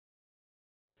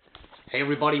Hey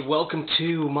everybody, welcome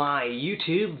to my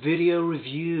YouTube video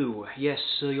review. Yes,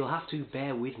 so you'll have to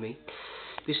bear with me.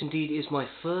 This indeed is my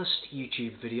first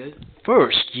YouTube video.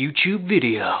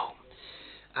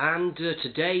 And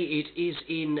today it is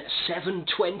in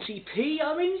 720p.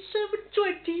 I'm in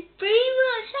 720p,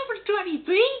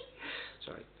 720p.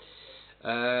 Sorry.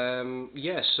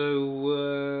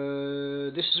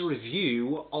 This is a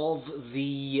review of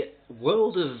the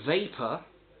World of Vapour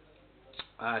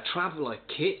Traveller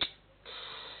kit.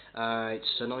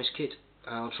 It's a nice kit.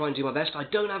 I'll try and do my best. I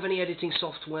don't have any editing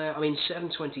software. I'm in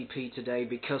 720p today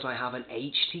because I have an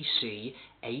HTC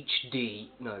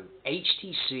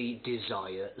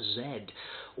Desire Z,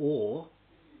 or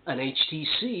an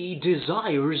HTC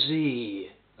Desire Z,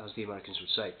 as the Americans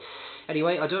would say.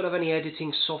 Anyway, I don't have any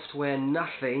editing software,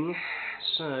 nothing.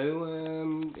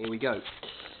 So here we go.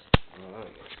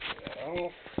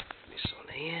 Right, this one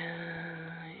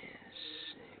here. Yes.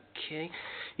 Okay.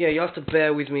 Yeah, you have to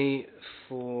bear with me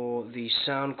for the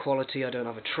sound quality. I don't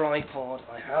have a tripod.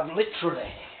 I have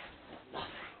literally nothing.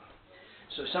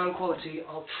 So sound quality,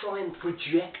 I'll try and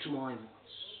project my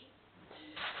voice.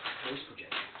 Voice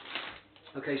project.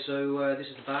 Okay, so this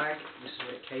is the bag. This is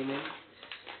what it came in.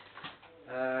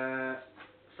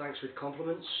 Thanks with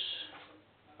compliments.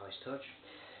 Nice touch.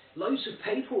 Loads of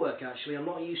paperwork, actually. I'm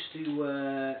not used to...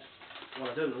 well,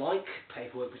 I don't like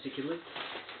paperwork particularly.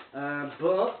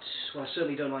 Well, I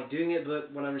certainly don't like doing it, but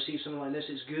when I receive something like this,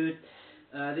 it's good.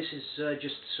 This is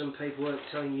just some paperwork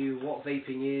telling you what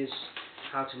vaping is,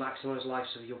 how to maximise the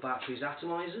lives of your batteries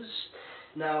atomizers.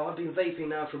 Now, I've been vaping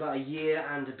now for about a year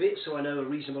and a bit, so I know a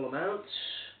reasonable amount.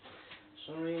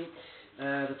 Sorry.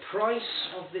 The price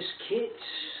of this kit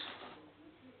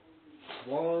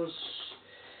was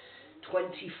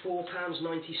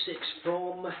 £24.96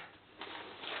 from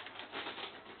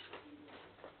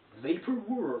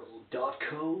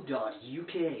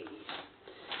Vapourworld.co.uk.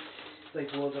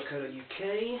 Vapourworld.co.uk.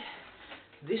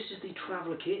 This is the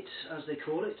traveller kit, as they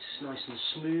call it. Nice and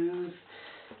smooth,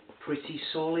 pretty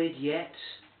solid yet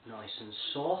nice and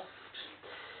soft.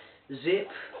 Zip,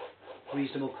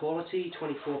 reasonable quality,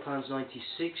 £24.96.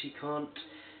 You can't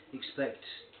expect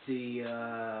the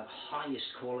highest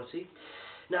quality.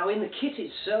 Now, in the kit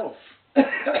itself,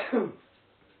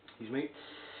 excuse me,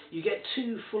 you get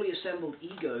two fully assembled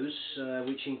Egos,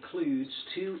 which includes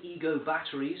two Ego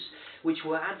batteries, which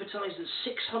were advertised at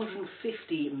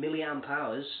 650 milliamp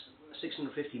hours,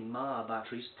 650 mAh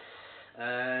batteries.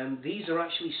 These are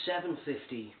actually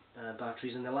 750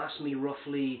 batteries, and they last me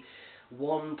roughly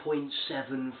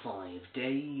 1.75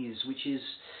 days, which is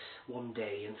 1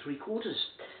 day and 3/4.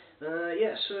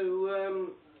 Yeah, so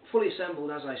fully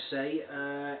assembled, as I say.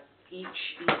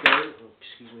 Each Ego,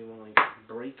 excuse me while I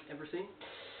break everything.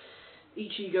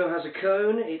 Each Ego has a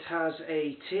cone, it has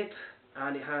a tip,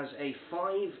 and it has a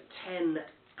 510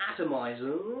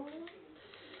 atomizer,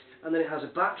 and then it has a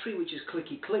battery which is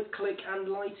clicky click click and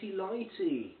lighty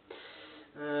lighty,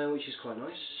 which is quite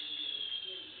nice.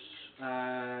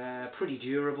 Pretty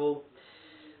durable.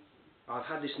 I've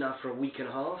had this now for a week and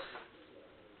a half,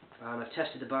 and I've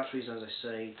tested the batteries, as I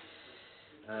say.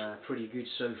 Pretty good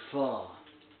so far.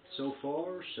 So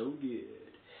far, so good.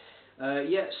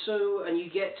 Yeah, so, and you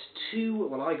get two,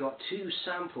 well, I got two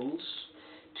samples,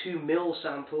 2 mil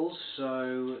samples,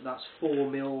 so that's 4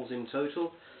 mils in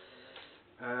total.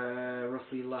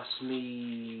 Roughly lasts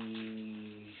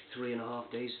me 3.5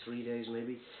 days, 3 days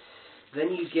maybe.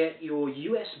 Then you get your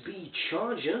USB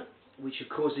charger, which of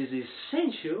course is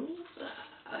essential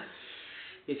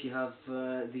if you have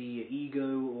the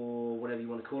Ego or whatever you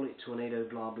want to call it, Tornado,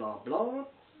 blah blah blah.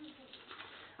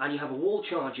 And you have a wall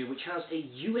charger which has a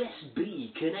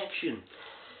USB connection.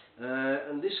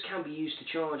 And this can be used to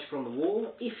charge from the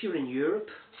wall if you're in Europe.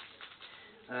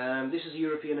 This is a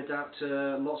European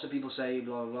adapter. Lots of people say,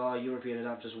 blah blah, European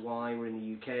adapters, why? We're in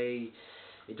the UK.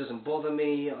 It doesn't bother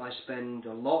me. I spend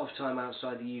a lot of time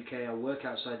outside the UK. I work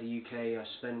outside the UK. I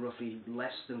spend roughly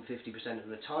less than 50% of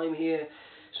the time here.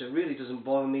 So it really doesn't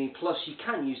bother me. Plus, you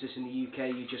can use this in the UK.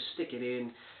 You just stick it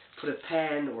in, put a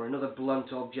pen or another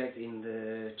blunt object in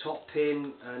the top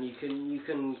pin, and you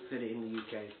can fit it in the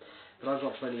UK. But I've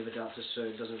got plenty of adapters, so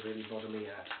it doesn't really bother me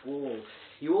at all.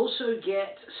 You also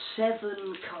get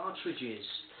 7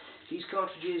 cartridges. These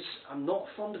cartridges, I'm not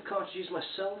fond of cartridges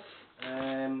myself.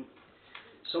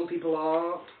 Some people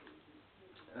are.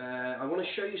 I want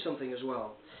to show you something as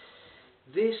well.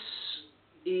 This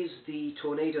is the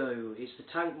Tornado. It's the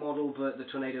tank model, but the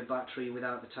Tornado battery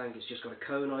without the tank. It's just got a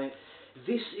cone on it.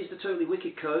 This is the Totally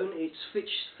Wicked cone. It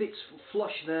fits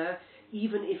flush there,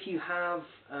 even if you have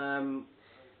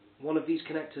one of these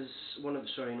connectors, one of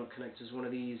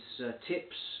these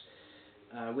tips,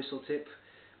 whistle tip,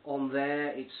 on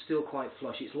there, it's still quite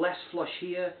flush. It's less flush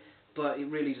here, but it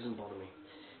really doesn't bother me.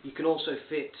 You can also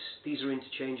fit, these are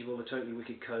interchangeable, the Totally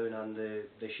Wicked cone, and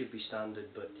they should be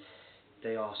standard, but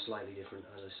they are slightly different,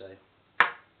 as I say.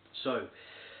 So,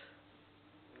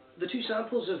 the two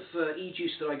samples of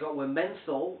Ejuice that I got were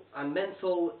menthol, and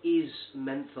menthol is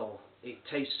menthol. It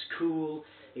tastes cool.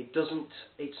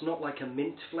 It's not like a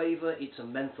mint flavour, it's a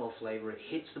menthol flavour. It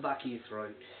hits the back of your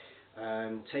throat.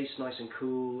 Tastes nice and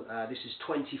cool. This is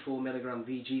 24mg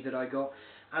VG that I got,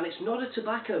 and it's not a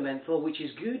tobacco menthol, which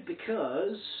is good,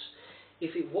 because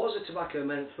if it was a tobacco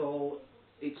menthol,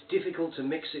 it's difficult to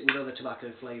mix it with other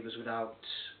tobacco flavours without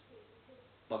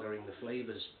buggering the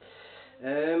flavours.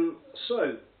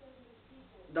 So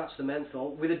that's the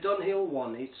menthol. With a Dunehill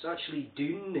one, it's actually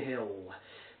Dunehill,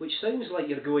 which sounds like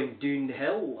you're going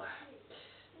Dunehill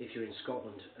if you're in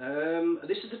Scotland.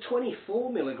 This is the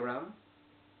 24mg,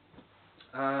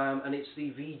 and it's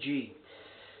the VG.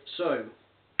 So, let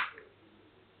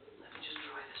me just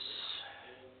try this.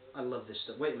 I love this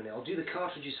stuff. Wait a minute, I'll do the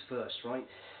cartridges first, right?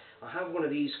 I have one of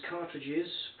these cartridges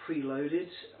preloaded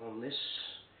on this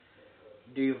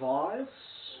device.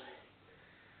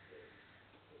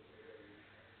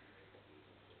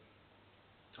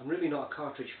 I'm really not a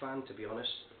cartridge fan, to be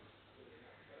honest.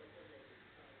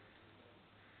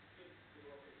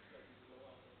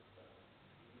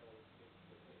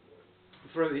 The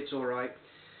throat hit's alright.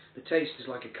 The taste is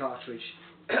like a cartridge.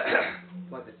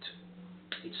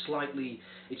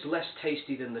 It's less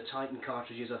tasty than the Titan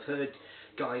cartridges. I've heard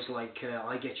guys like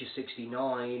I Get You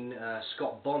 69,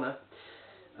 Scott Bonner.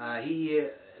 He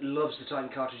loves the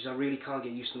Titan cartridges. I really can't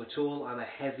get used to them at all. I'm a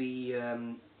heavy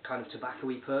kind of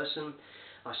tobacco-y person.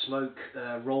 I smoke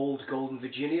rolled Golden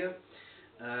Virginia,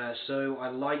 so I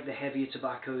like the heavier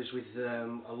tobaccos with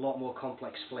a lot more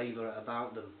complex flavour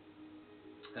about them.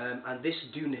 And this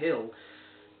Dunehill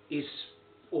is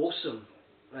awesome.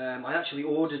 I actually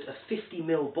ordered a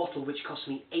 50ml bottle, which cost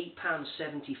me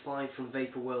 £8.75 from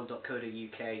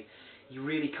vapourworld.co.uk. You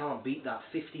really can't beat that.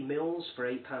 50ml for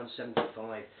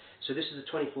 £8.75. So this is a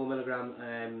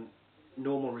 24mg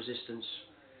normal resistance.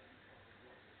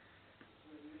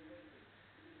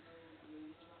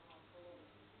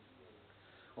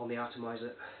 On the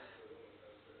atomizer,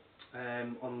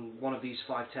 on one of these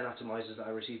 510 atomizers that I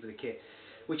received with the kit,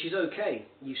 which is okay.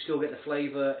 You still get the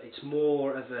flavour. It's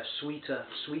more of a sweeter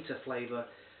flavour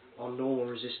on normal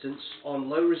resistance. On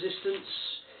low resistance,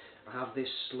 I have this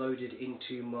loaded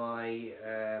into my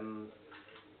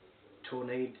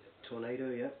Tornado,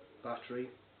 battery.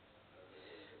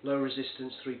 Low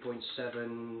resistance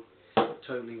 3.7,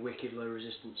 Totally Wicked low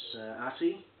resistance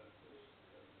ATI.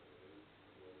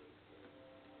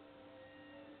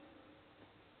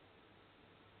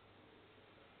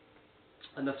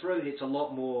 And the throat hit's a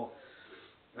lot more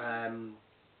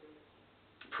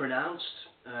pronounced.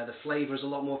 The flavour is a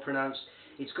lot more pronounced.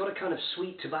 It's got a kind of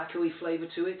sweet tobacco-y flavour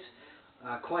to it,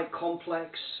 quite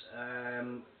complex.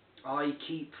 I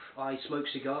smoke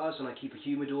cigars, and I keep a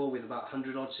humidor with about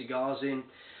 100 odd cigars in.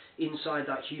 Inside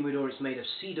that humidor it's made of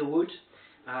cedar wood,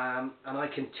 and I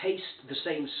can taste the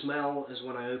same smell as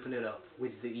when I open it up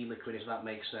with the e-liquid, if that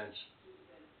makes sense.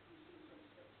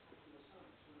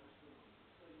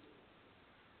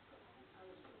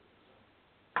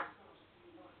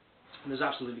 And there's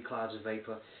absolutely clouds of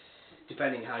vapour,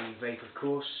 depending how you vape, of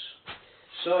course.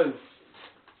 So,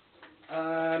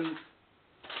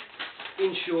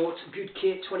 in short, good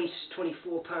kit,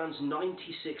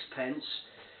 £24.96.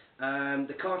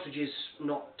 The cartridge is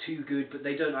not too good, but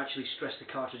they don't actually stress the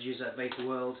cartridges at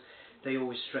Vapourworld. They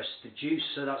always stress the juice,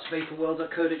 so that's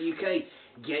vapourworld.co.uk.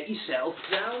 Get yourself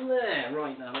down there.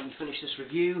 Right, now let me finish this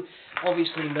review.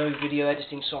 Obviously no video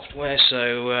editing software,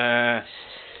 so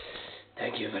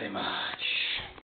thank you very much.